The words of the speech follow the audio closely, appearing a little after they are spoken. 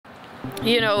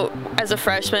as a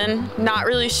freshman, not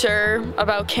really sure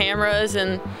about cameras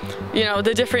and,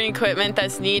 the different equipment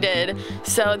that's needed.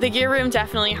 So the gear room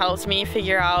definitely helps me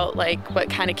figure out what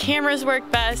kind of cameras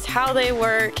work best, how they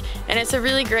work, and it's a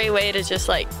really great way to just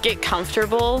get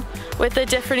comfortable with the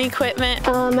different equipment.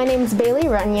 My name's Bailey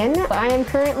Runyon. I am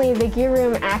currently the gear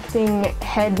room acting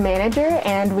head manager,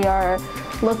 and we are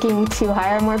looking to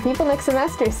hire more people next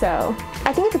semester, so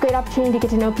I think it's a great opportunity to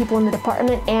get to know people in the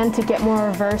department and to get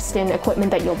more versed in equipment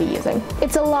that you'll be using.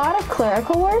 It's a lot of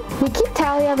clerical work. We keep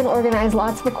tally of and organize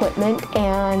lots of equipment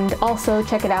and also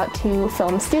check it out to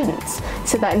film students.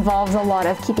 So that involves a lot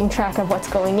of keeping track of what's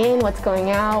going in, what's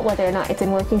going out, whether or not it's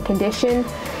in working condition,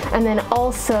 and then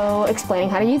also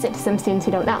explaining how to use it to some students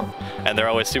who don't know. And they're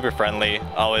always super friendly,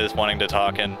 always wanting to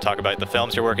talk about the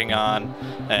films you're working on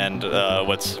and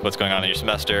what's going on in your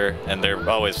semester, and they're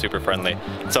always super friendly.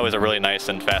 It's always a really nice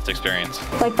and fast experience.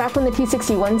 Like back when the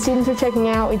 261 students were checking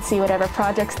out, we'd see whatever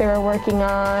projects they were working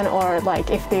on, or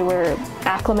if they were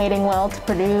acclimating well to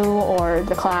Purdue or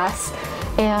the class.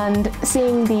 And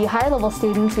seeing the higher level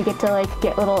students, we get to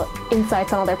get little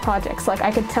insights on all their projects.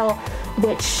 I could tell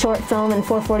which short film in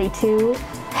 442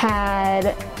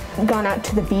 had gone out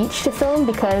to the beach to film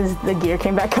because the gear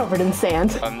came back covered in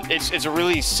sand. It's a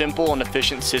really simple and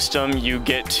efficient system. You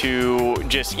get to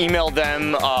just email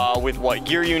them with what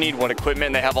gear you need, what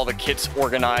equipment. They have all the kits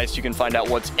organized. You can find out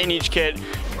what's in each kit.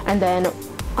 And then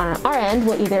on our end,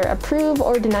 we'll either approve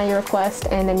or deny your request,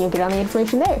 and then you'll get all the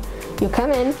information there. You'll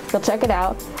come in, you'll check it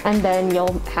out, and then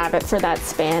you'll have it for that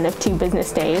span of 2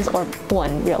 business days or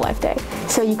 1 real-life day.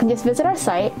 So you can just visit our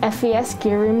site,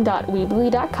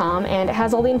 fvsgearroom.weebly.com, and it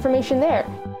has all the information there.